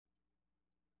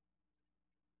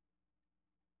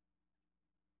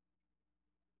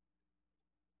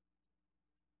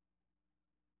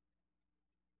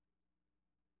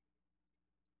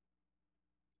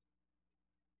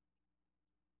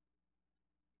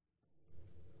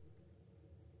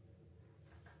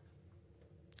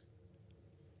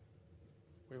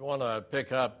We want to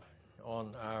pick up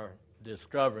on our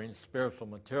discovering spiritual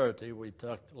maturity. We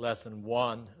took lesson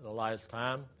 1 the last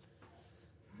time,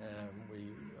 and we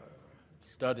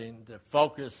studying the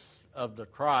focus of the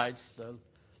Christ,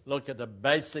 look at the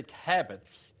basic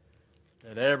habits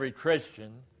that every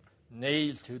Christian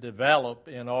needs to develop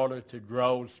in order to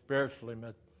grow spiritually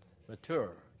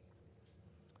mature.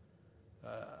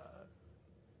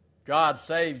 God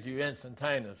saves you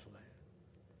instantaneously.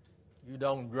 You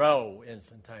don't grow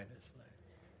instantaneously.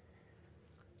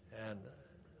 And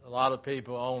a lot of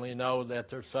people only know that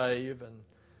they're saved, and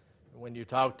when you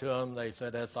talk to them, they say,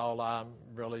 that's all I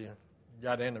really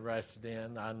got interested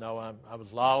in. I know I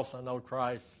was lost. I know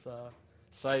Christ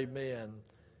saved me, and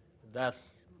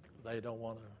they don't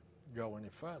want to go any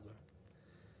further.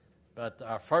 But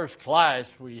our first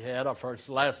class we had, our first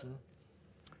lesson,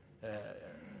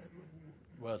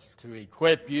 was to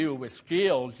equip you with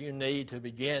skills you need to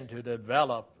begin to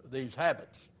develop these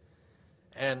habits.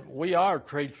 And we are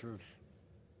creatures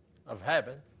of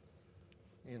habit.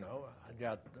 You know, I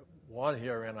got one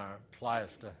here in our class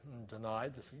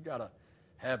tonight. You got a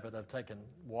habit of taking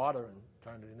water and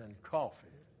turning it into coffee,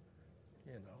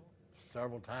 you know,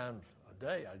 several times a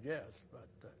day, I guess. But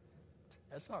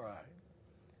that's all right.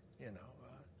 You know,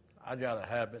 I got a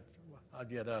habit. I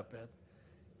get up at,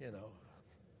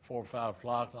 4 or 5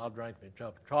 o'clock, and I'll drink me a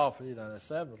cup of coffee. Then at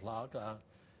 7 o'clock, I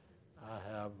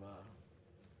have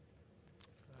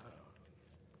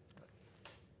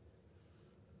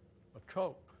a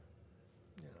Coke,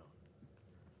 you know.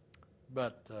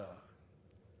 But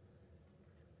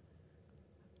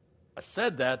I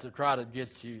said that to try to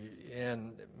get you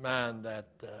in mind that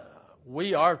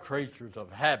we are creatures of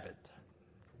habit,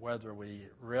 whether we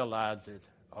realize it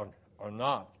or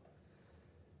not.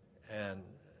 And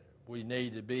we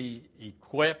need to be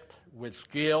equipped with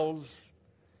skills.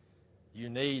 You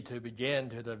need to begin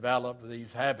to develop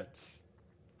these habits.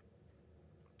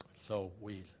 So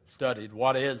we studied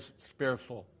what is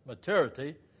spiritual maturity.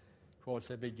 Of course,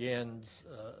 it begins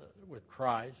with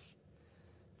Christ.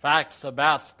 Facts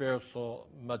about spiritual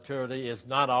maturity is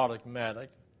not automatic.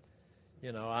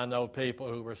 You know, I know people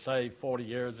who were saved 40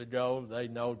 years ago. They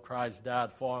know Christ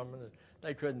died for them, and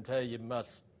they couldn't tell you much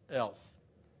else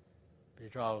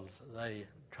because they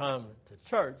come to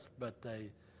church, but they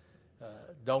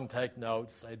don't take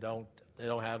notes. They don't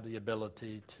have the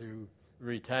ability to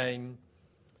retain.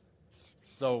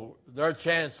 So their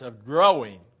chance of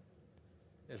growing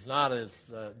is not as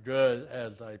good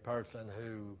as a person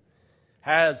who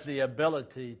has the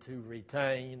ability to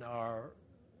retain or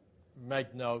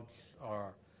make notes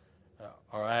or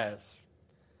ask.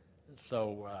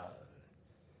 So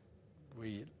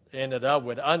we ended up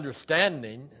with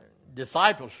understanding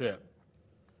discipleship.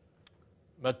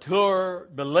 Mature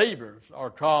believers are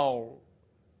called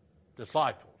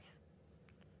disciples.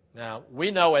 Now,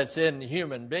 we know it's in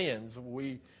human beings.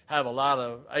 We have a lot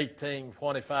of 18,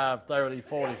 25, 30,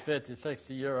 40, 50,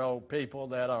 60-year-old people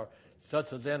that are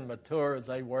just as immature as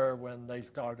they were when they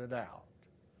started out.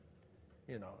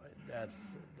 You know, that's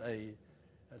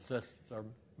just their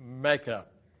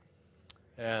makeup.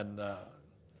 And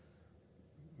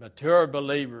mature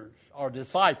believers are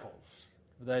disciples.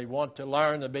 They want to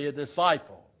learn to be a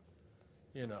disciple,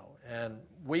 you know, and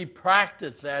we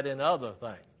practice that in other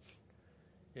things.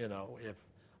 You know, if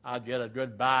I get a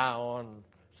good buy on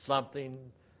something,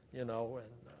 you know,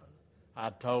 and I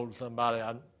told somebody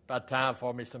about time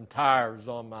for me some tires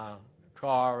on my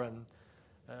car, and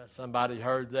somebody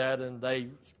heard that, and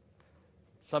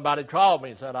somebody called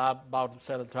me and said, I bought a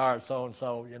set of tires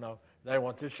so-and-so, you know, they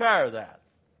want to share that.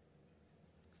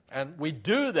 And we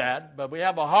do that, but we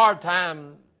have a hard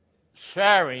time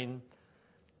sharing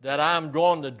that I'm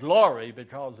going to glory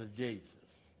because of Jesus,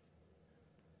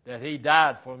 that he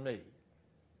died for me,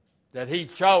 that he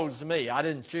chose me. I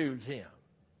didn't choose him,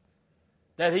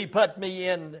 that he put me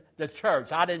in the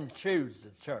church. I didn't choose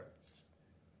the church.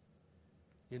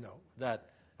 You know,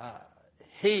 that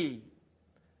he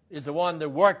is the one that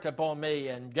worked upon me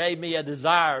and gave me a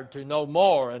desire to know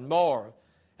more and more,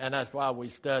 and that's why we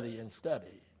study and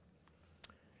study.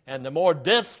 And the more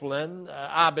disciplined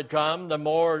I become, the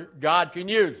more God can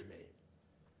use me.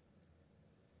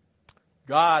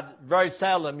 God very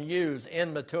seldom uses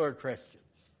immature Christians.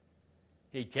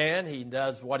 He can. He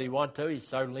does what he wants to. He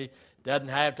certainly doesn't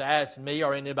have to ask me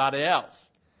or anybody else.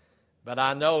 But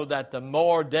I know that the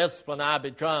more disciplined I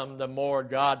become, the more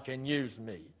God can use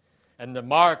me. And the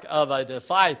mark of a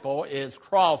disciple is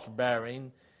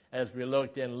cross-bearing, as we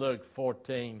looked in Luke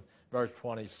 14, verse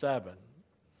 27.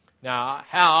 Now,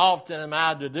 how often am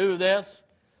I to do this?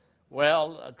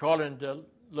 Well, according to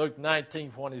Luke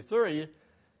 19:23,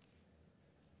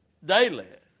 daily,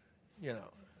 you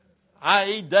know. I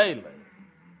eat daily.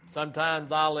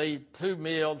 Sometimes I'll eat 2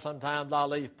 meals, sometimes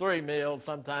I'll eat 3 meals,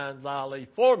 sometimes I'll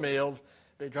eat 4 meals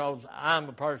because I'm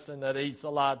a person that eats a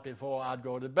lot before I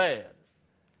go to bed.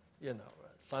 You know,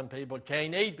 some people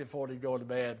can't eat before they go to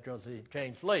bed because they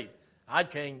can't sleep. I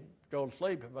can't go to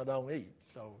sleep if I don't eat.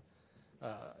 So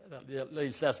at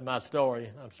least that's my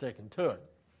story. I'm sticking to it.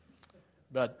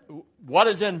 But what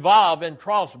is involved in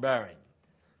cross-bearing?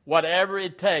 Whatever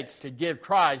it takes to give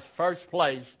Christ first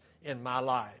place in my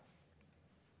life.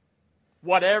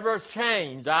 Whatever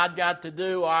change I've got to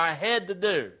do or I had to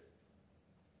do,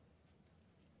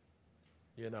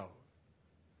 you know,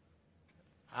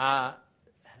 I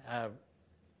have,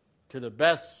 to the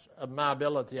best of my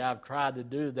ability, I've tried to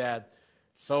do that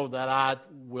so that I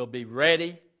will be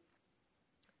ready,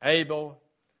 able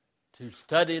to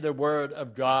study the Word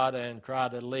of God and try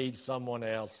to lead someone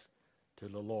else to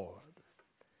the Lord.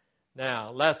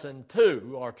 Now, lesson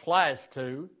 2, or class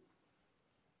 2,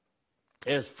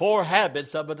 is 4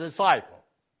 habits of a disciple.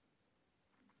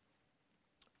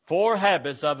 4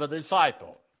 habits of a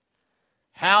disciple.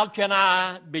 How can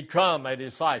I become a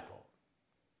disciple?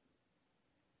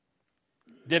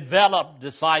 Develop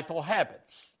disciple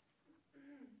habits.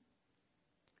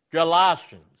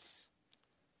 Galatians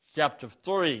chapter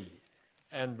 3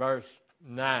 and verse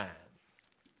 9.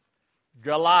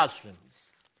 Galatians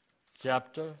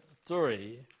chapter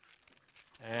 3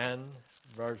 and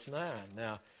verse 9.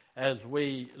 Now, as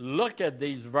we look at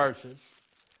these verses,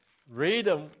 read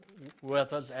them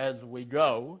with us as we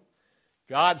go.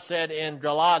 God said in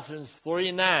Galatians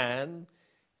 3:9,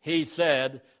 He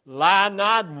said, "Lie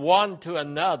not one to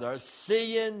another,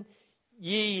 seeing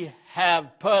ye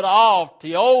have put off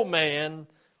the old man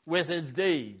with his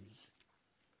deeds."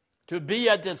 To be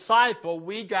a disciple,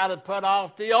 we got to put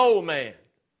off the old man.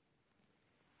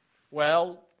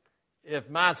 Well, if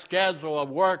my schedule of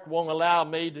work won't allow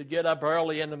me to get up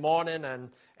early in the morning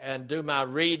and do my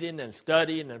reading and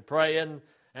studying and praying,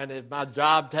 and if my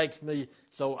job takes me,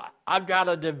 so I've got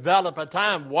to develop a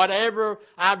time, whatever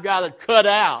I've got to cut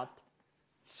out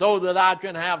so that I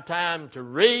can have time to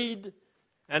read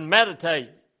and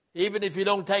meditate. Even if you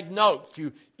don't take notes,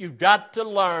 you've got to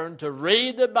learn to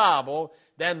read the Bible,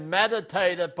 then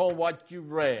meditate upon what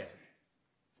you've read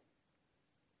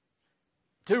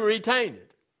to retain it.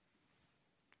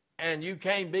 And you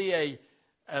can't be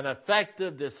an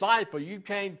effective disciple. You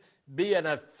can't be an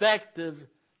effective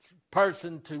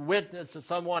person to witness to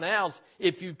someone else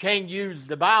if you can't use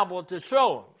the Bible to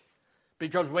show them.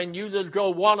 Because when you just go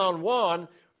one-on-one,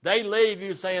 they leave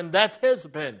you saying, that's his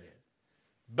opinion.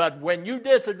 But when you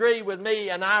disagree with me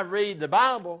and I read the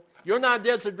Bible, you're not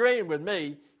disagreeing with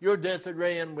me, you're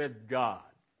disagreeing with God.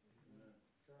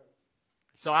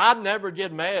 So I never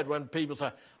get mad when people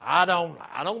say, I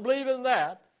don't believe in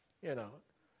that. You know,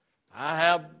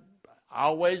 I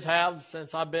always have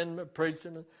since I've been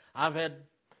preaching. I've had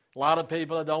a lot of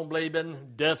people that don't believe in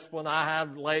discipline. I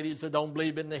have ladies that don't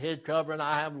believe in the head cover, and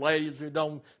I have ladies who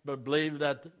don't believe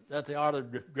that they ought to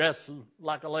dress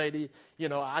like a lady. You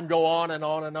know, I can go on and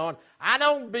on and on. I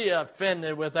don't be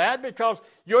offended with that because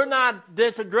you're not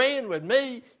disagreeing with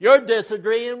me. You're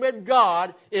disagreeing with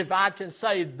God if I can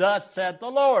say, thus saith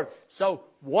the Lord. So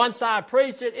once I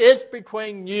preach it, it's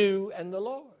between you and the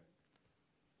Lord.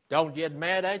 Don't get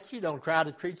mad at you. Don't try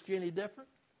to treat you any different.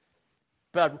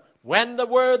 But when the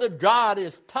Word of God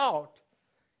is taught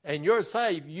and you're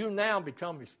saved, you now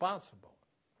become responsible.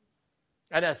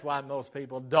 And that's why most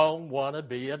people don't want to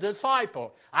be a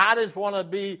disciple. I just want to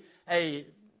be a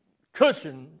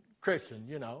cushion Christian,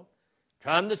 you know.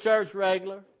 Come to church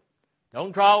regular.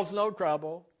 Don't cause no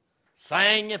trouble.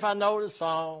 Sing if I know the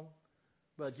song.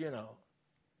 But, you know,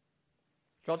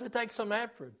 because it takes some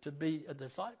effort to be a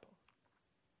disciple.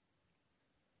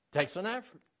 It takes an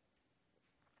effort.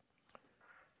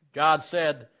 God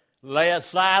said, lay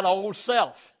aside old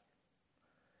self.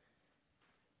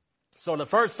 So the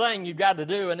first thing you've got to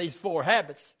do in these 4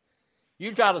 habits,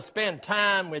 you've got to spend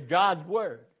time with God's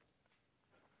Word.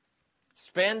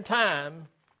 Spend time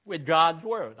with God's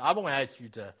Word. I won't ask you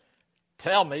to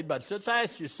tell me, but just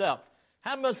ask yourself,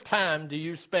 how much time do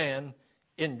you spend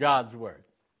in God's Word?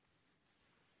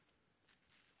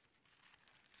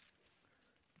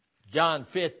 John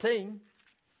 15,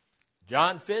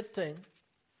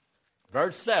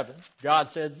 verse 7, God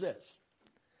says this.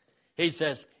 He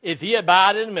says, if ye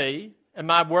abide in me, and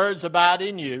my words abide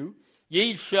in you,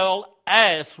 ye shall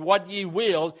ask what ye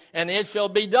will, and it shall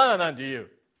be done unto you.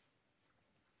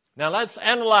 Now let's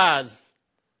analyze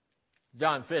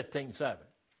John 15:7.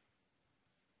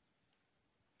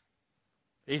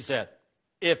 He said,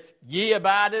 if ye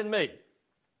abide in me,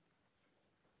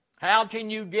 how can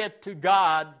you get to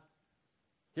God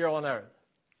here on earth.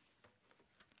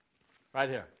 Right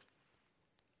here.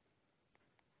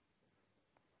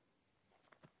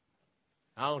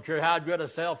 I don't care how good a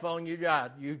cell phone you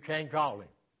got, you can't call him.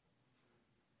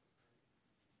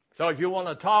 So if you want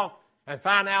to talk and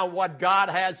find out what God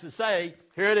has to say,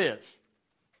 here it is.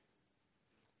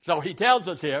 So he tells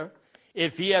us here,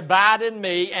 if ye abide in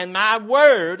me and my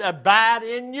word abide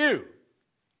in you.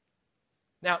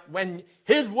 Now, when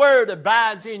his word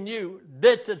abides in you,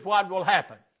 this is what will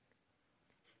happen.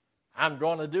 I'm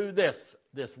going to do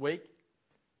this week.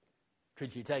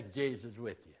 Could you take Jesus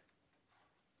with you?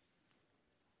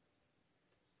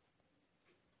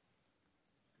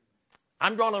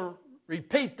 I'm going to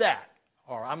repeat that,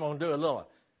 or I'm going to do a little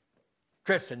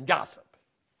Christian gossip.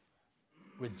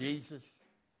 Would Jesus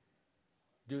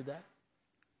do that?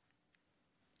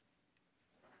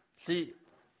 See,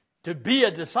 to be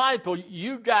a disciple,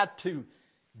 you got to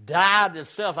die to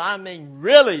self. I mean,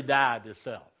 really die to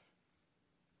self.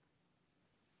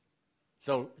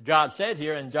 So God said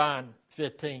here in John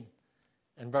 15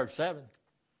 and verse 7,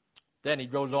 then he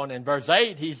goes on in verse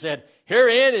 8, he said,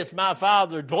 herein is my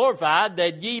Father glorified,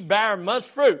 that ye bear much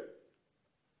fruit.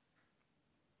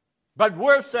 But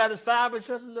we're satisfied with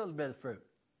just a little bit of fruit.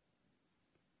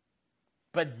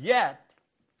 But yet,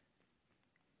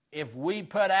 if we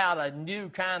put out a new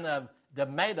kind of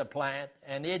tomato plant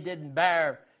and it didn't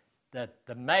bear the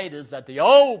tomatoes that the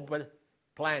old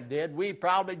plant did, we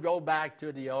probably go back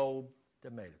to the old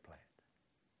tomato plant.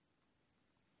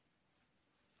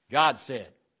 God said,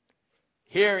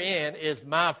 herein is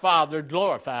my Father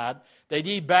glorified, that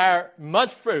ye bear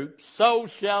much fruit, so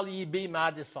shall ye be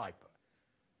my disciples.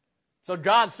 So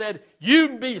God said, you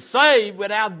can be saved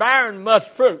without bearing much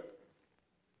fruit.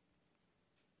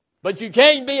 But you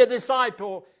can't be a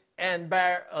disciple and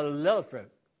bear a little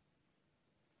fruit.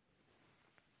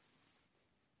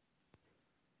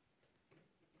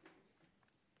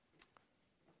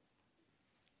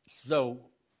 So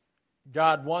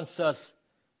God wants us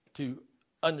to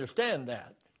understand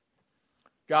that.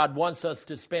 God wants us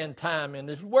to spend time in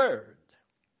his word.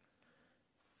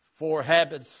 4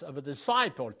 habits of a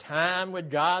disciple: time with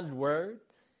God's word,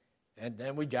 and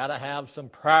then we got to have some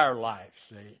prayer life,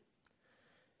 see.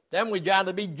 Then we got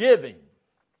to be giving.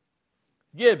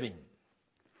 Giving.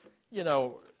 You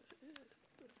know,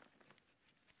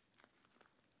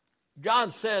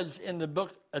 God says in the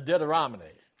book of Deuteronomy,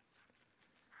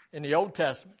 in the Old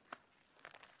Testament,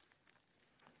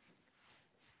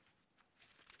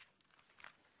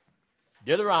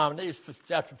 Deuteronomy is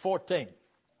chapter 14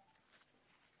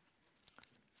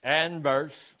 and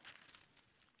verse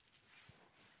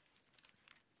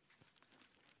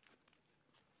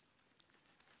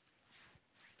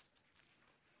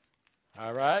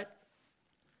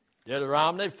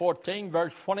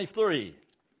 23.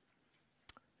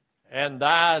 And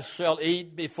thou shalt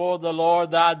eat before the Lord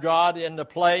thy God in the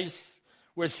place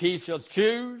which he shall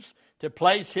choose to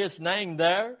place his name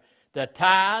there, the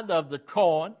tithe of the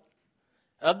corn,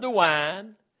 of the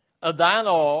wine, of thine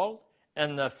oil,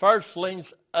 and the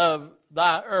firstlings of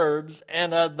thy herbs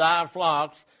and of thy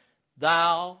flocks,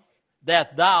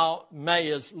 that thou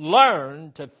mayest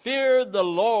learn to fear the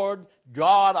Lord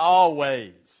God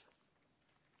always.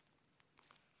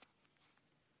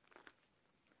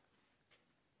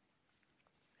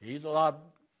 He's a lot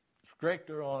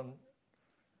stricter on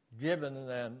giving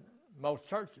than most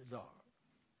churches are.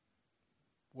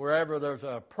 Wherever there's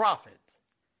a prophet,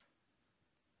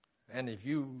 and if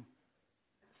you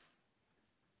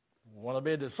want to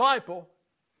be a disciple,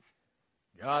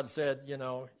 God said, you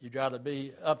know, you got to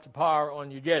be up to par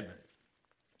on your giving.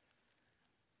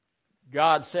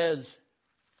 God says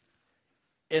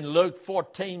in Luke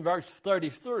 14, verse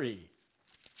 33,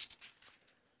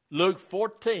 Luke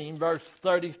 14, verse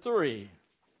 33,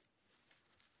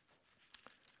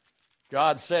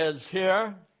 God says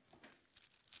here,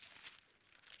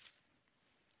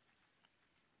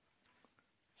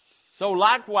 so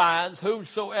likewise,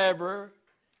 whosoever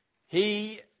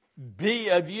he be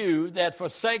of you that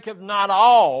forsaketh not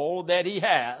all that he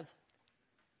hath,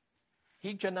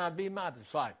 he cannot be my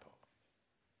disciple.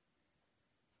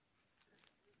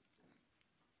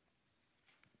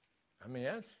 I mean,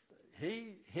 that's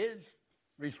his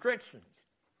restrictions,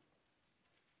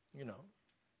 you know.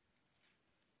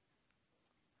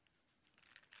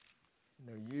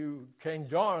 You can't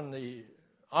join the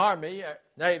Army,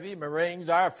 Navy, Marines,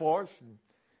 Air Force, and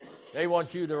they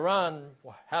want you to run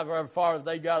however far as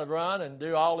they got to run and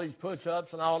do all these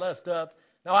push-ups and all that stuff.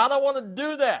 No, I don't want to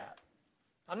do that.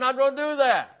 I'm not going to do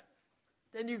that.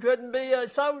 Then you couldn't be a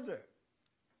soldier.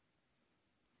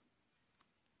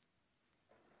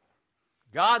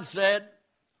 God said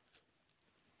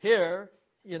here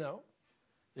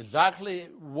exactly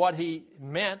what he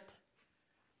meant.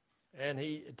 And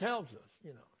he tells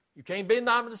us, you can't be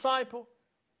not a disciple.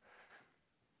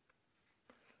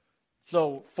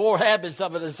 So 4 habits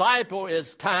of a disciple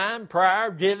is time,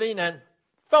 prayer, giving, and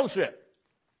fellowship.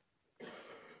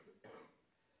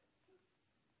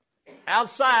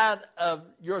 Outside of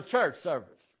your church service,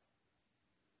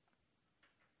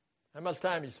 how much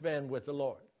time you spend with the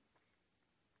Lord?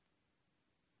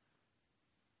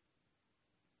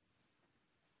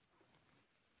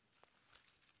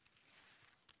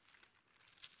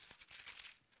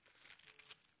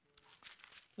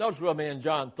 Notice with me in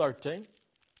John 13.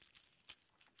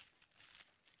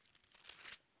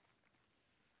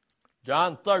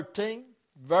 John 13,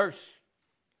 verse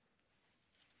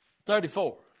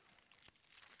 34.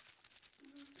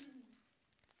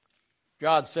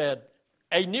 God said,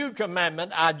 "A new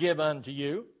commandment I give unto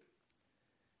you,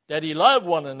 that ye love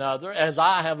one another as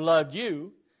I have loved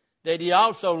you, that ye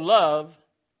also love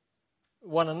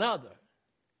one another."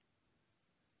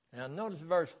 Now notice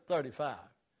verse 35.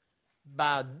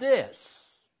 "By this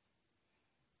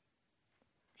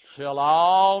shall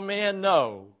all men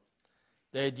know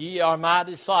that ye are my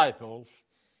disciples,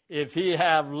 if ye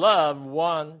have love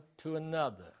one to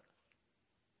another."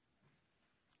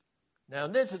 Now,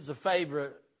 this is a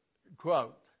favorite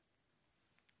quote.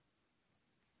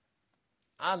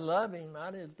 I love him,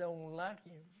 I just don't like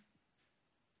him.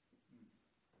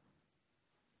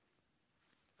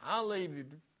 I'll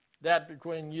leave that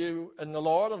between you and the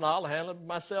Lord, and I'll handle it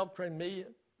myself between me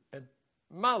and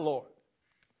my Lord.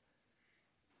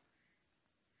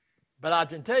 But I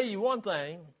can tell you one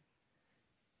thing.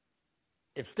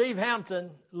 If Steve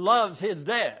Hampton loves his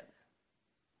dad,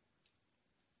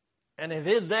 and if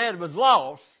his dad was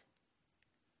lost,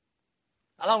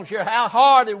 I don't care how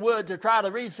hard it would to try to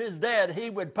reach his dad,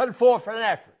 he would put forth an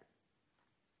effort.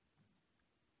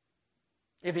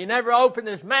 If he never opened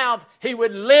his mouth, he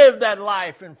would live that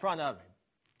life in front of him.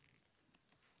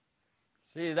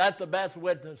 See, that's the best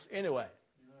witness anyway.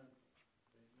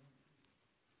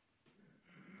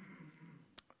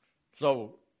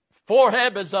 So, 4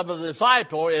 habits of a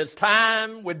disciple is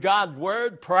time with God's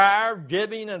Word, prayer,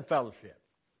 giving, and fellowship.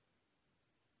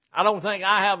 I don't think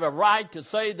I have a right to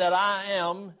say that I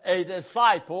am a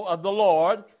disciple of the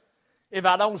Lord if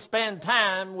I don't spend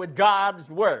time with God's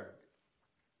Word.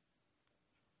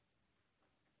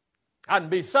 I can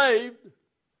be saved.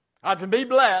 I can be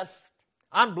blessed.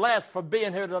 I'm blessed for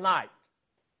being here tonight.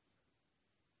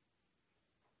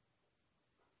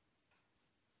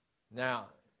 Now,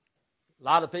 a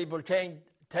lot of people can't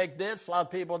take this. A lot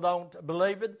of people don't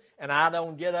believe it. And I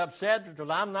don't get upset because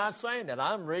I'm not saying that.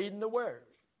 I'm reading the Word.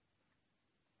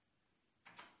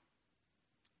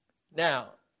 Now,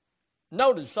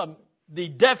 notice the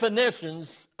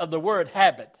definitions of the word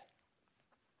habit.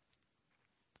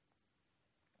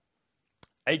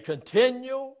 A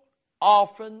continual,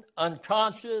 often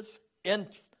unconscious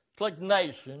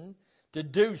inclination to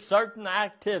do certain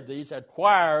activities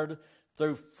acquired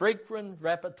through frequent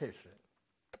repetition.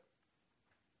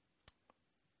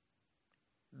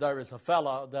 There is a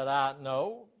fellow that I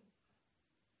know,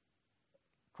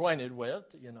 acquainted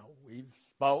with,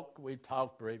 we've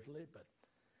talked briefly, but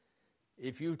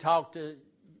if you talk to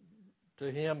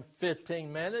him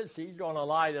 15 minutes, he's going to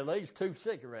light at least 2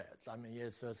 cigarettes. I mean,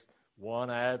 it's just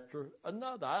one after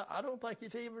another. I don't think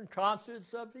he's even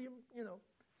conscious of him,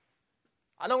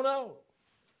 I don't know.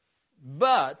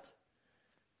 But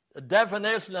the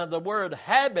definition of the word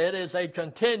habit is a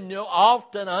continual,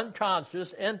 often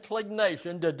unconscious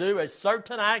inclination to do a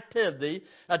certain activity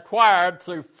acquired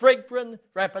through frequent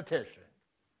repetition.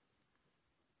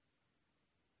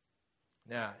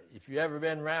 Now, if you've ever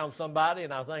been around somebody,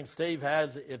 and I think Steve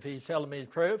has, if he's telling me the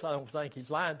truth, I don't think he's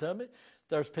lying to me.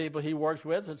 There's people he works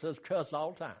with that says cuss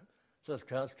all the time. Says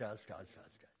cuss.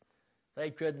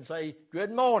 They couldn't say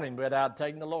good morning without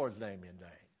taking the Lord's name in vain.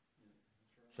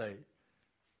 See?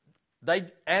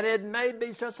 And it may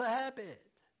be just a habit.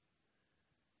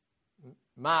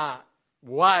 My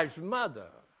wife's mother,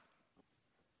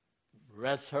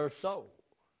 rest her soul,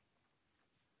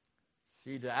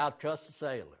 she'd outcuss a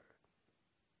sailor.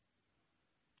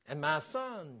 And my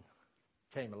son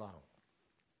came along.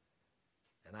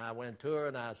 And I went to her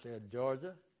and I said,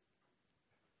 Georgia,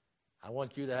 I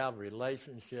want you to have a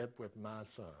relationship with my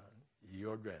son,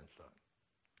 your grandson.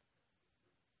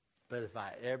 But if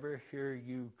I ever hear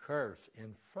you curse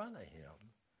in front of him,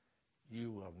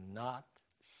 you will not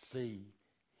see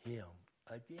him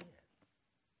again.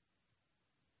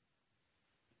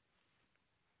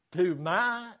 To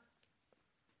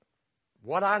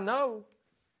what I know,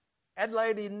 that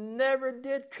lady never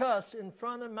did cuss in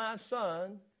front of my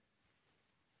son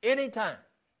anytime.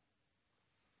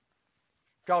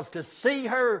 Because to see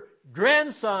her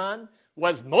grandson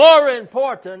was more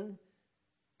important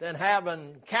than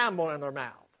having camel in her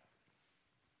mouth.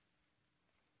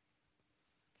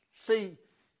 See,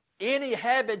 any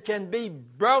habit can be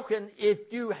broken if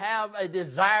you have a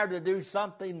desire to do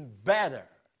something better.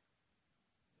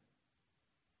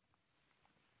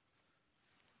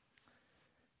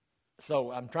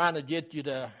 So I'm trying to get you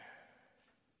the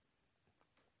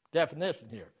definition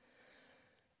here.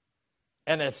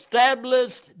 An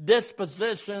established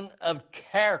disposition of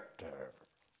character.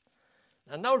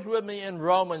 Now notice with me in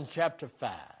Romans chapter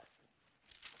 5.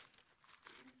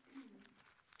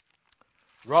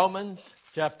 Romans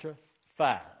chapter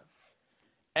 5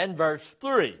 and verse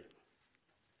 3.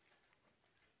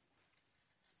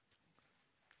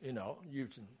 You know,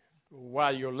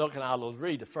 while you're looking, I'll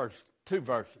read the first two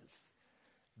verses.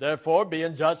 Therefore,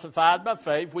 being justified by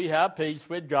faith, we have peace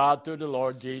with God through the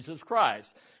Lord Jesus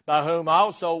Christ, by whom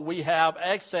also we have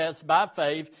access by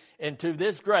faith into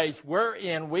this grace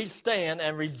wherein we stand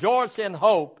and rejoice in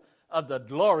hope of the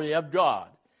glory of God.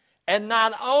 And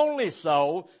not only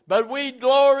so, but we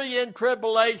glory in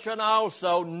tribulation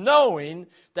also, knowing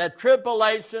that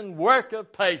tribulation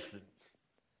worketh patience.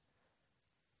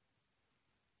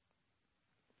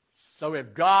 So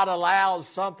if God allows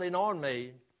something on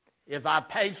me, if I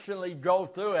patiently go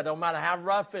through it, no matter how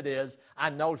rough it is, I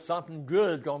know something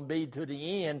good is going to be to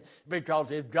the end,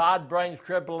 because if God brings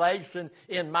tribulation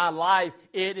in my life,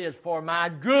 it is for my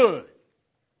good.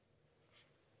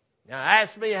 Now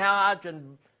ask me how I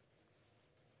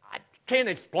can't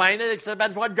explain it except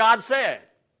that's what God said.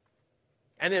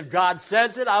 And if God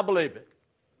says it, I believe it.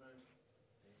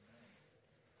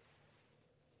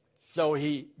 So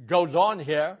he goes on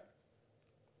here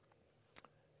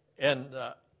in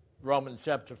Romans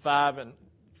chapter 5 and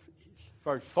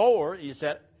verse 4, he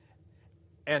said,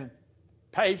 and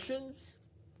patience,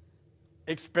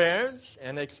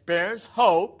 experience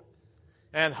hope,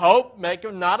 and hope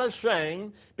maketh not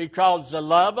ashamed, because the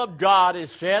love of God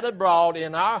is shed abroad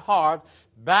in our hearts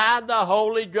by the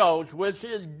Holy Ghost, which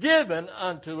is given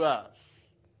unto us.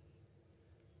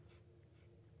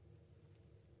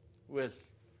 With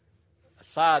a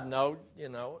side note,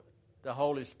 the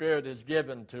Holy Spirit is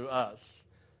given to us.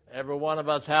 Every one of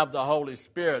us have the Holy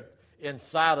Spirit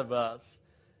inside of us.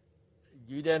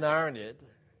 You didn't earn it.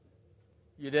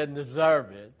 You didn't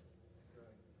deserve it.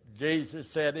 Jesus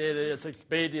said it is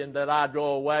expedient that I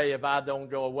go away. If I don't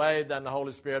go away, then the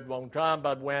Holy Spirit won't come.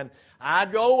 But when I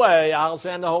go away, I'll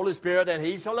send the Holy Spirit, and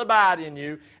he shall abide in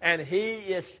you, and he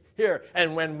is here.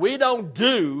 And when we don't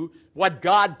do what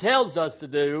God tells us to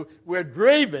do, we're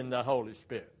grieving the Holy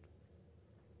Spirit.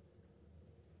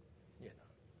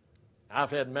 I've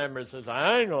had members that say,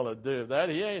 I ain't going to do that.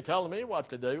 He ain't telling me what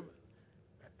to do.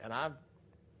 And I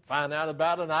find out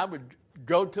about it, and I would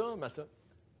go to him. I said,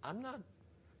 I'm not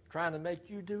trying to make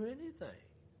you do anything.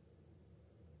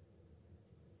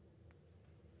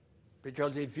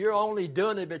 Because if you're only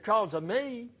doing it because of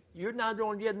me, you're not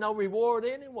going to get no reward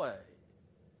anyway.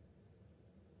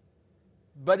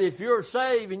 But if you're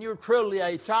saved and you're truly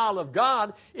a child of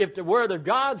God, if the Word of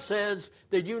God says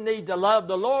that you need to love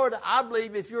the Lord, I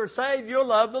believe if you're saved, you'll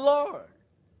love the Lord.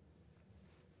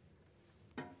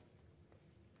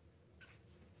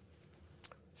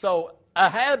 So a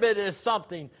habit is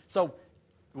something. So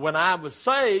when I was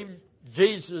saved,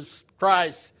 Jesus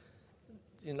Christ,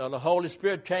 the Holy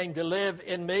Spirit came to live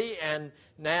in me, and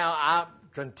now I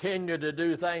continue to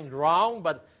do things wrong,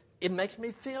 but it makes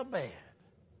me feel bad.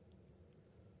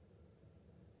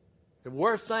 The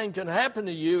worst thing can happen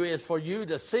to you is for you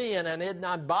to sin and it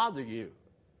not bother you.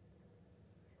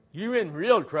 You're in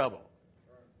real trouble.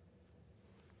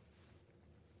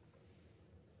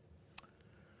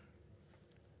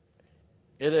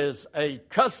 It is a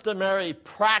customary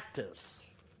practice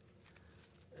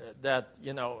that,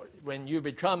 when you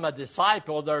become a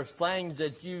disciple, there's things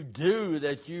that you do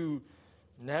that you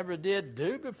never did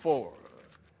do before.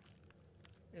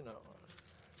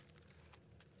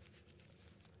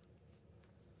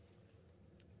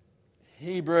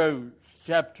 Hebrews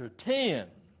chapter 10,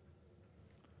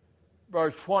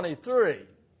 verse 23.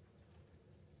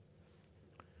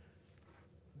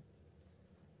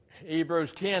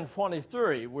 Hebrews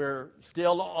 10:23. We're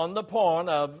still on the point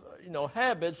of,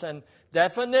 habits and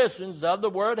definitions of the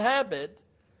word habit.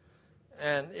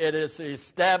 And it is to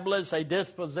establish a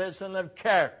disposition of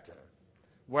character,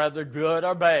 whether good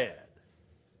or bad.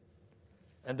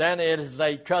 And then it is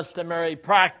a customary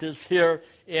practice here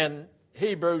in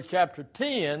Hebrews chapter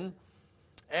 10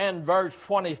 and verse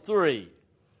 23.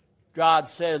 God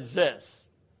says this,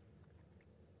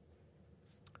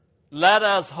 let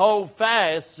us hold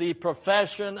fast the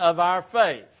profession of our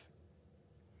faith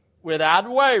without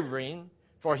wavering,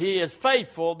 for he is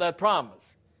faithful that promised.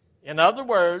 In other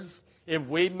words, if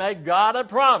we make God a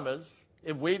promise,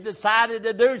 if we've decided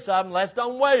to do something, let's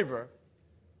don't waver.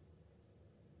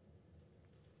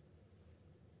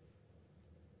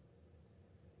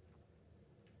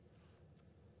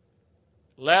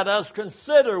 Let us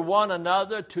consider one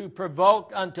another to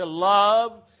provoke unto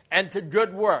love and to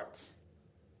good works.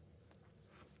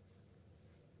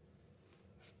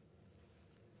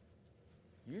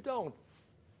 You don't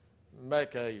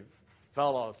make a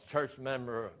fellow church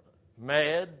member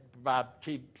mad by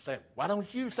keep saying, why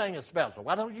don't you sing a special?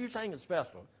 Why don't you sing a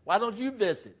special? Why don't you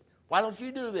visit? Why don't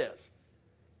you do this?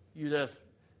 You just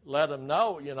let them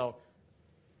know,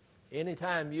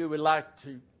 anytime you would like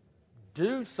to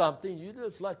do something, you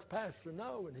just let the pastor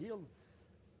know, and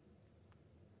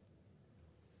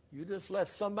you just let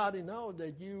somebody know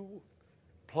that you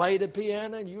play the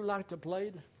piano and you like to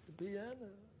play the piano.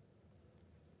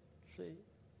 See,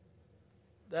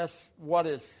 that's what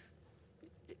it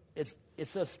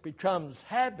just becomes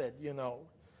habit,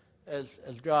 as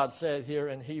God said here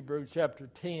in Hebrews chapter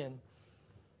 10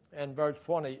 and verse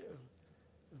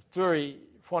 23,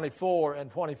 24,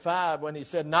 and 25, when he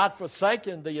said, not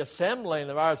forsaking the assembling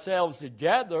of ourselves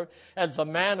together, as the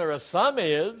manner of some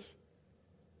is,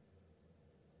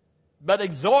 but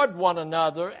exhort one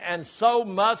another, and so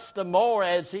much the more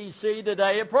as ye see the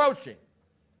day approaching.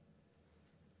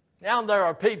 Now there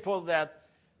are people that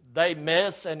they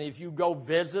miss, and if you go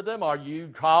visit them or you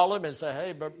call them and say,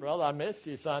 hey, brother, I missed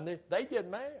you Sunday, they get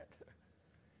mad.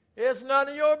 It's none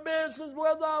of your business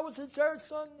whether I was at church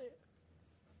Sunday.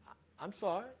 I'm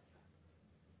sorry.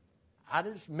 I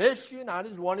just missed you, and I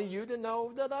just wanted you to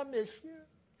know that I missed you.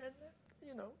 And,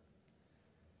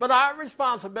 But our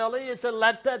responsibility is to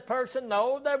let that person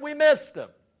know that we missed them.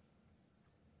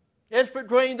 It's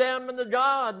between them and the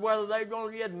God whether they're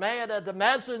going to get mad at the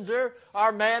messenger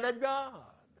or mad at God.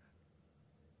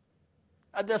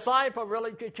 A disciple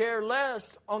really could care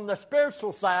less on the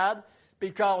spiritual side,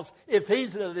 because if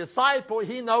he's a disciple,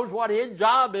 he knows what his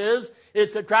job is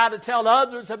to try to tell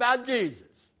others about Jesus.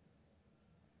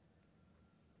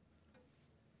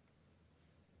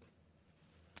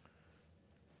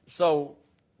 So,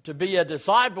 to be a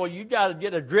disciple, you got to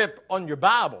get a grip on your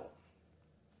Bible.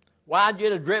 Why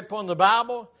get a grip on the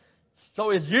Bible? So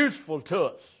it's useful to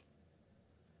us.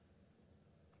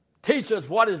 Teach us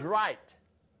what is right.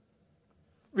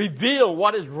 Reveal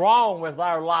what is wrong with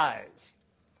our lives.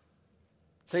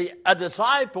 See, a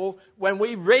disciple, when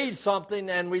we read something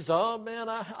and we say, oh man,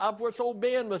 I wish old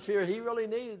Ben was here. He really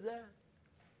needed that.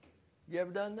 You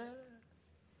ever done that?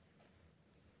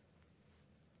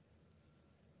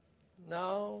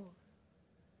 No.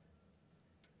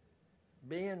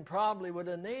 Ben probably would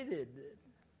have needed it.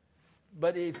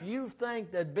 But if you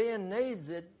think that Ben needs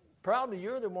it, probably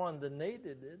you're the one that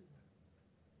needed it.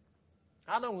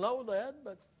 I don't know that,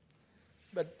 but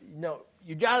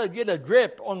you got to get a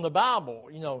grip on the Bible.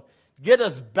 Get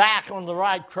us back on the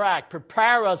right track.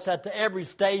 Prepare us at every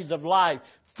stage of life.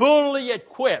 Fully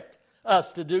equip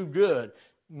us to do good.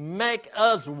 Make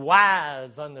us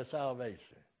wise unto salvation.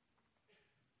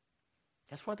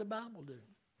 That's what the Bible does.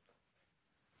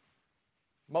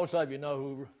 Most of you know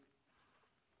who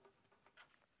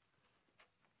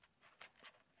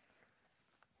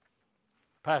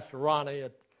Pastor Ronnie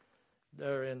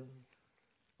there in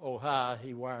Ohio.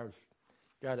 He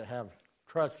got to have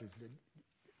crutches to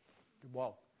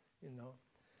walk,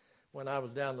 When I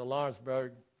was down to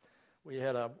Lawrenceburg, we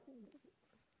had a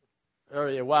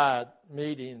area-wide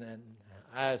meeting, and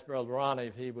I asked Brother Ronnie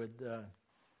if he would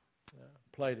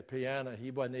play the piano.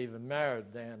 He wasn't even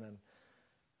married then, and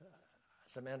I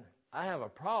said, man, I have a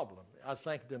problem. I was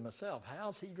thinking to myself,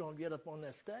 how's he going to get up on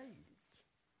that stage?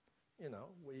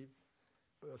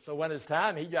 So when it's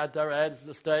time, he got there at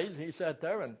the stage. He sat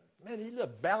there, and man, he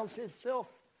just bounced himself,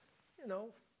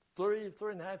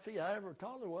 3.5 feet, however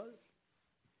tall it was.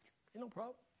 No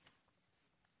problem.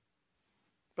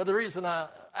 But the reason I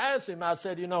asked him, I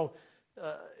said,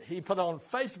 he put on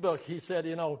Facebook, he said,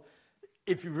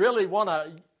 if you really want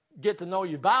to get to know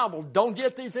your Bible, don't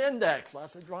get these indexes. I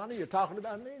said, Ronnie, you're talking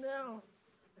about me now?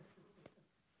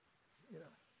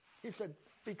 He said,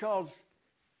 because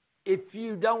if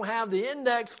you don't have the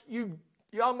index, you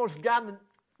almost got to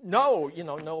know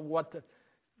what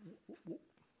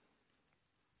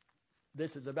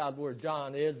this is about where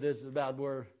John is, this is about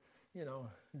where,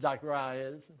 Zechariah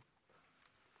is.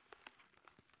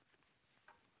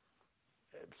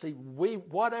 See,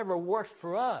 whatever works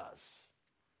for us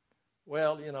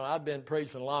Well, I've been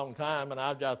preaching a long time, and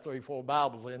I've got 3, 4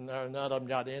 Bibles in there, and none of them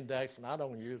got index, and I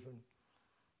don't use them,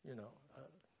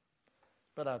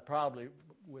 But I probably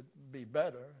would be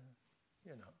better,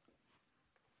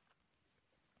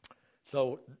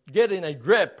 So getting a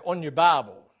grip on your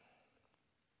Bible.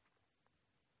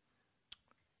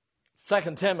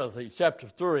 2 Timothy chapter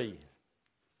 3,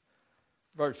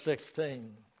 verse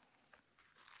 16.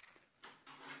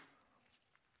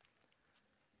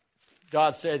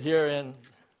 God said here in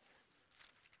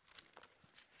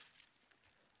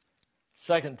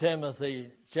 2 Timothy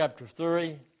chapter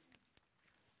 3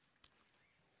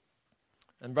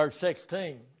 and verse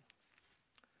 16,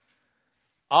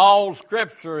 all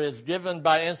Scripture is given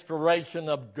by inspiration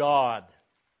of God.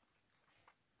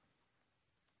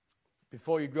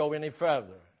 Before you go any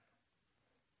further,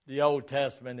 the Old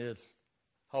Testament is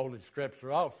Holy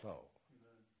Scripture also.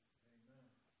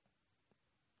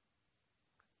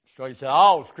 So he said,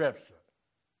 all Scripture.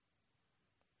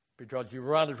 Because you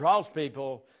run across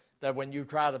people that when you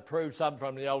try to prove something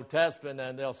from the Old Testament,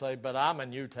 and they'll say, but I'm a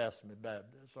New Testament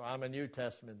Baptist, or I'm a New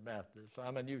Testament Baptist, or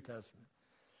I'm a New Testament.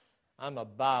 I'm a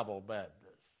Bible Baptist.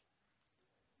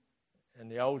 And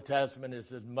the Old Testament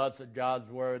is as much of God's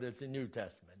Word as the New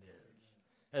Testament is.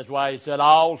 That's why he said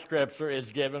all Scripture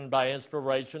is given by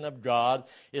inspiration of God,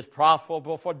 is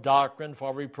profitable for doctrine,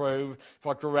 for reproof,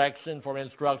 for correction, for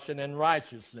instruction in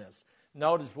righteousness.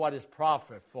 Notice what is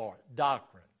profit for,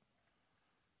 doctrine.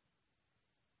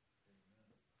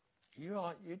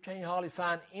 You can't hardly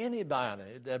find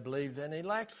anybody that believes in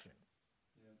election.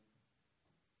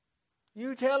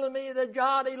 You telling me that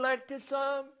God elected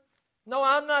some? No,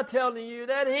 I'm not telling you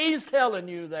that. He's telling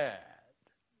you that.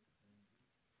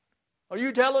 Are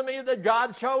you telling me that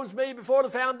God chose me before the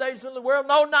foundation of the world?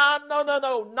 No,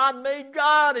 not me.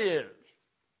 God is.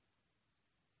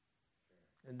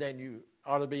 And then you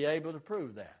ought to be able to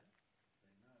prove that.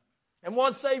 And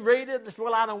once they read it, they say,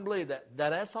 well, I don't believe that.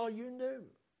 That's all you do.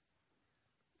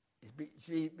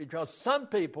 See, because some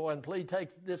people, and please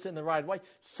take this in the right way,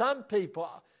 some people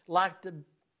like to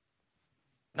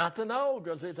not to know,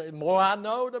 because they say, the more I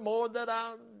know, the more that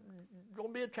I'm going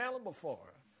to be accountable for.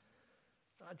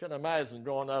 I can imagine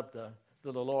going up to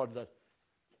the Lord that,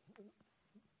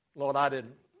 Lord, I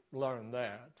didn't learn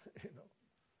that.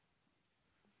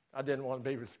 I didn't want to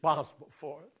be responsible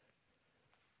for it.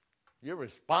 You're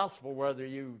responsible whether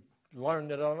you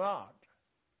learned it or not.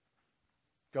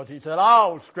 Because he said,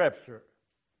 all Scripture.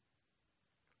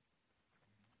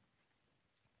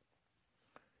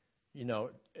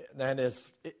 And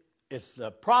it's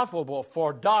profitable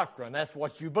for doctrine. That's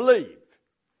what you believe.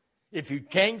 If you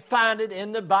can't find it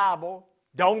in the Bible,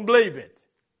 don't believe it.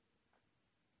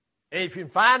 If you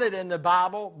find it in the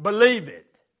Bible, believe it.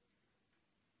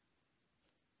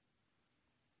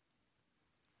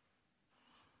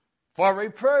 For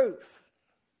reproof,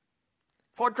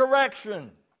 for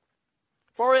correction,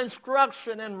 for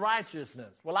instruction in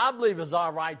righteousness. Well, I believe it's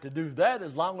all right to do that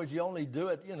as long as you only do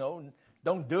it,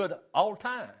 don't do it all the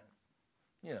time.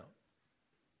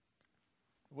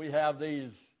 We have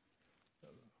these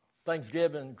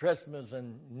Thanksgiving, Christmas,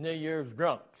 and New Year's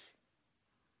drunks.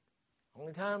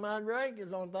 Only time I drink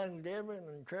is on Thanksgiving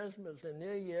and Christmas and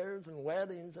New Year's and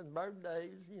weddings and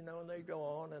birthdays, and they go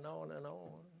on and on and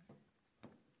on.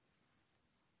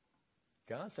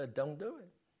 God said, don't do it.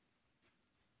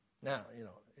 Now,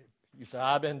 you say,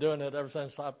 I've been doing it ever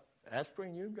since I asked for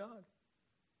you, God.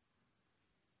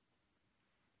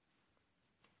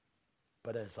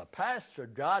 But as a pastor,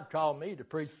 God called me to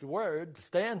preach the Word, to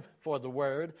stand for the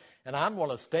Word, and I'm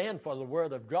going to stand for the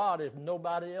Word of God if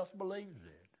nobody else believes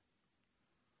it.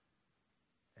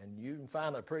 And you can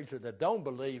find a preacher that don't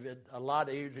believe it a lot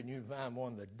easier than you can find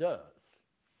one that does.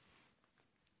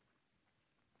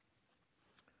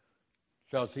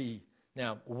 So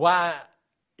now, why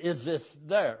is this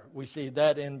there? We see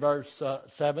that in verse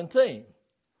 17.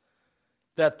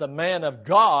 That the man of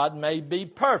God may be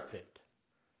perfect.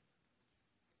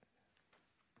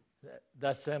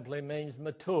 That simply means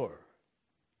mature.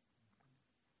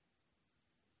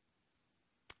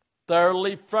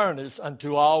 Thoroughly furnished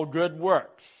unto all good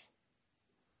works.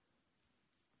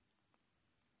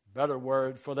 Better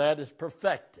word for that is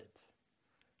perfected.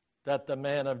 That the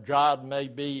man of God may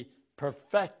be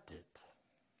perfected.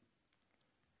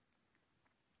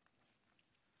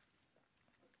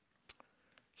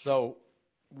 So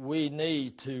we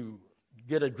need to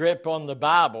get a grip on the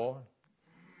Bible.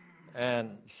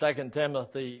 And 2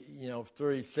 Timothy,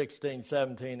 3, 16,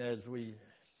 17, as we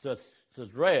just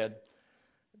read,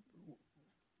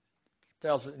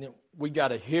 tells us we got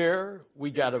to hear,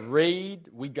 we got to read,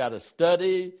 we got to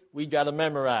study, we got to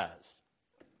memorize.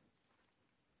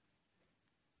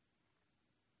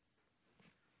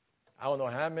 I don't know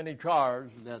how many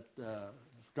cars that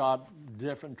Scott,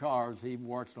 different cars he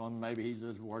works on. Maybe he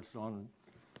just works on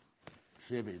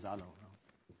Chevys. I don't know.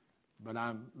 But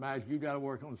I imagine you got to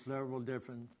work on several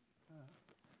different,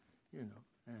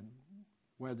 and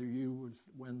whether you was,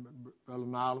 when Brother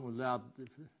Milam was out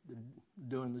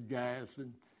doing the gas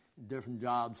and different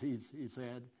jobs he's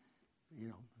had,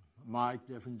 Mike,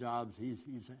 different jobs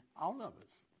he's had, all of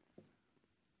us.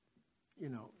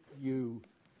 You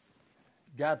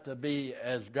got to be,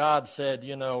 as God said,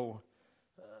 you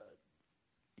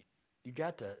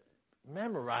got to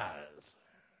memorize.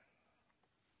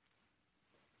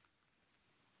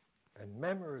 And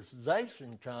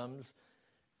memorization comes,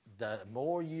 the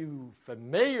more you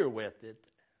familiar with it,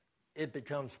 it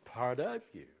becomes part of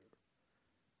you.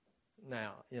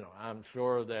 Now, I'm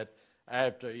sure that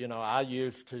after, I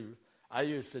used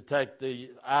to take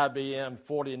the IBM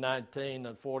 4019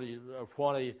 and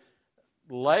 4020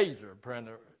 laser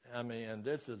printer. And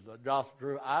this is a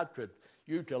gospel truth.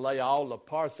 You could lay all the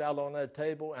parts out on that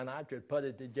table, and I could put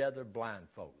it together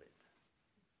blindfolded.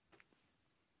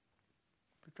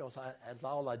 Because that's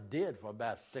all I did for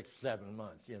about 6-7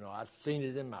 months. I seen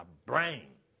it in my brain.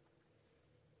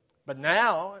 But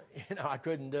now, I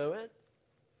couldn't do it.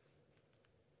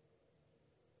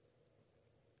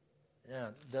 Yeah,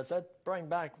 does that bring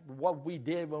back what we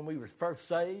did when we were first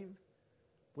saved?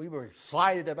 We were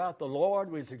excited about the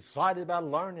Lord. We was excited about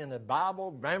learning the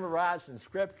Bible, memorizing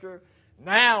Scripture.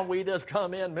 Now we just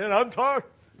come in, man, I'm tired.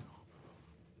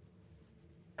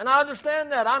 And I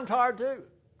understand that. I'm tired too.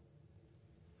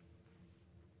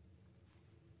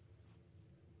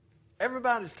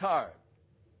 Everybody's tired.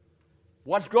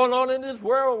 What's going on in this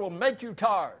world will make you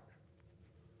tired.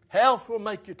 Health will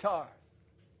make you tired.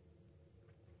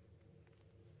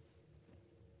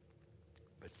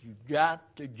 But you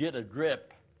got to get a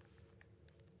grip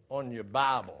on your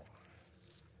Bible.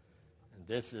 And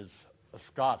this is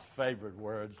Scott's favorite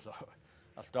word, so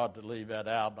I started to leave that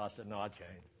out, but I said, no, I can't.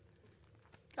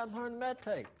 Got to learn to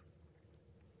meditate.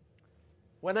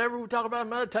 Whenever we talk about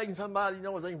meditating, somebody,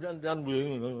 no,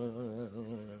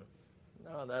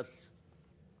 that's,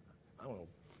 I don't know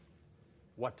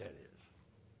what that is.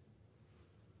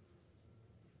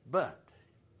 But,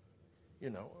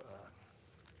 let's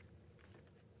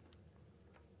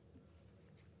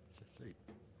see,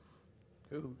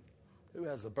 who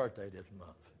has a birthday this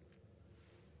month?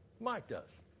 Mike does.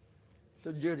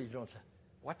 So Judy's going to say,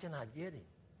 what can I get him?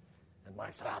 And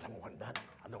Mike said, I don't want nothing.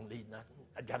 I don't need nothing.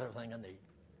 I got everything I need.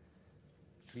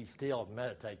 She's still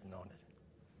meditating on it.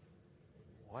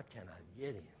 What can I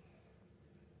get him?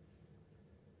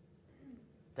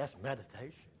 That's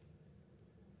meditation.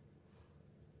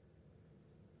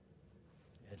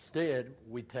 Instead,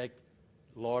 we take,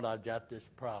 Lord, I've got this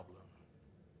problem.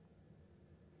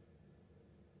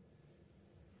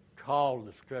 Call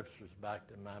the Scriptures back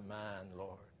to my mind,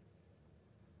 Lord.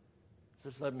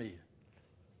 Just let me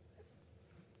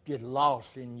get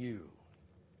lost in you.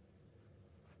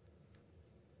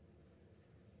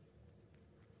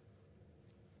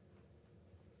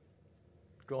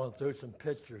 Going through some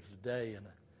pictures today, and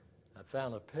I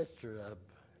found a picture of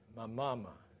my mama.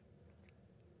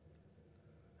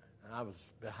 And I was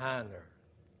behind her,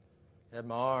 had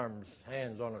my arms,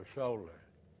 hands on her shoulder.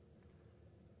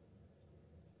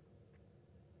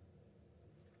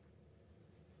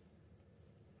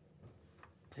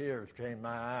 Tears came in my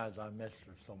eyes. I missed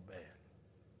her so bad.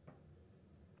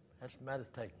 That's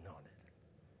meditating on it.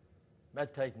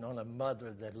 Meditating on a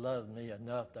mother that loved me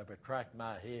enough that would crack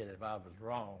my head if I was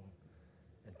wrong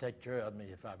and take care of me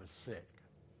if I was sick.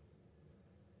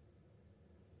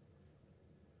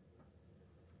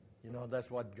 That's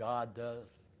what God does.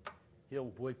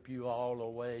 He'll whip you all the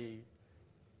way.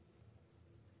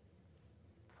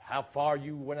 How far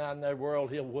you went out in that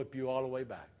world, He'll whip you all the way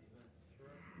back.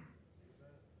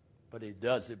 But He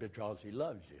does it because He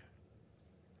loves you.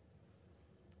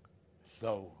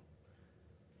 So,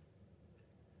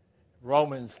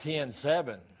 Romans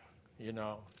 10:7,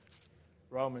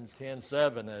 Romans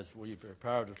 10:7, as we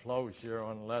prepare to close here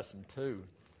on lesson 2.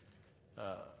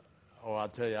 I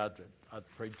tell you, I'd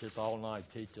preach this all night,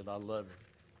 teach it. I love it.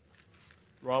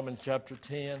 Romans chapter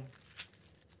 10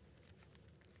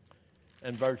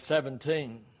 and verse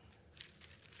 17.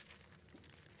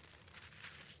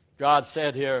 God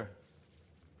said here,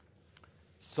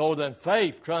 so then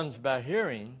faith comes by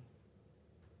hearing,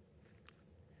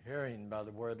 hearing by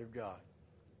the word of God.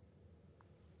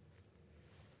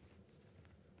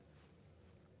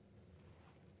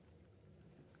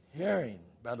 Hearing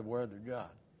by the word of God.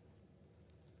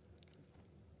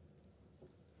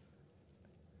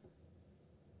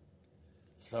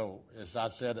 So, as I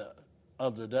said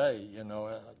other day,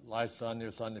 last Sunday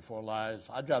or Sunday before last,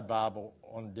 I got Bible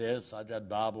on disc, I got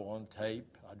Bible on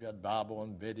tape, I got Bible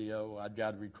on video, I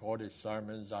got recorded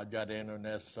sermons, I got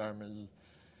internet sermons,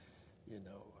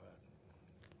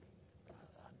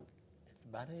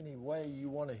 about any way you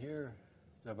want to hear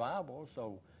the Bible.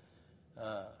 So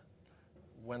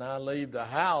when I leave the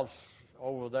house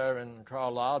over there in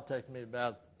Carlisle, it'll take me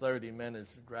about 30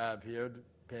 minutes to drive here,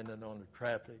 depending on the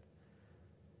traffic.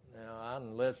 Now, I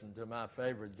can listen to my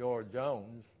favorite George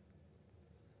Jones,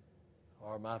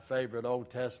 or my favorite Old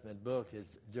Testament book is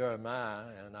Jeremiah,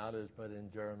 and I just put in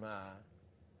Jeremiah,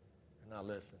 and I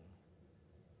listen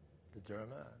to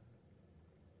Jeremiah.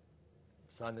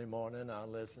 Sunday morning, I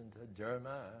listen to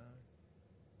Jeremiah.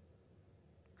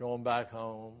 Going back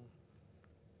home.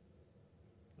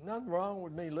 Nothing wrong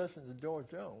with me listening to George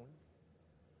Jones.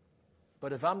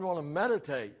 But if I'm going to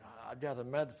meditate, I've got to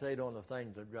meditate on the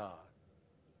things of God.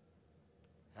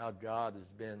 How God has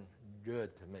been good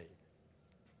to me.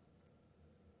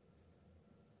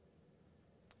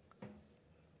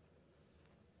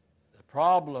 The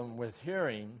problem with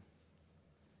hearing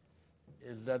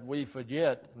is that we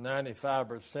forget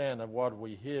 95% of what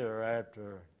we hear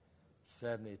after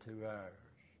 72 hours.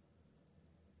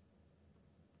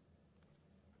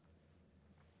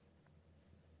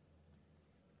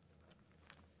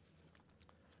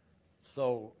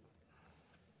 So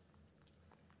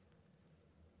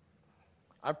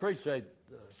I appreciate,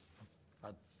 I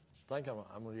think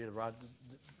I'm going to get it right.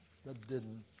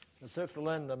 Didn't Sister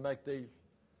Linda make these?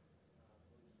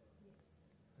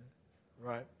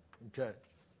 Right. Okay.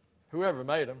 Whoever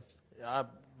made them,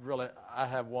 I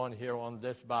have one here on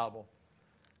this Bible.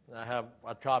 I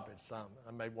copied some.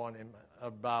 I made one in a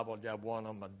Bible. I have one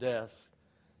on my desk.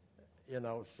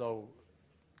 So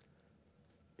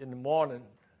in the morning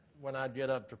when I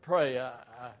get up to pray,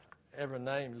 every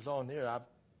name is on here. I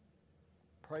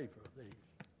pray for these.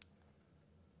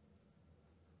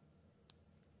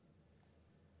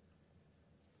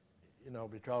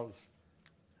 Because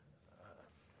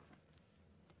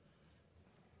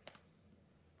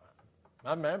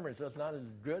my memory is just not as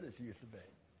good as it used to be.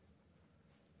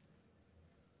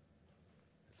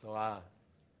 So I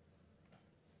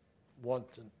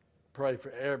want to pray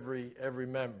for every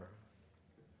member.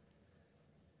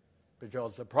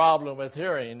 Because the problem with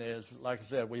hearing is, like I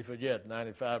said, we forget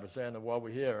 95% of what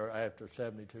we hear after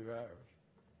 72 hours.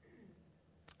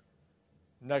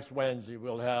 Next Wednesday,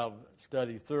 we'll have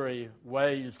study 3,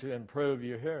 ways to improve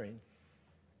your hearing.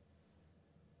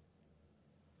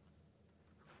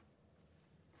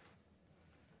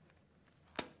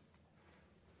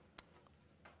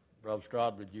 Brother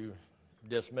Scott, would you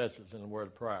dismiss us in a word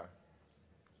of prayer?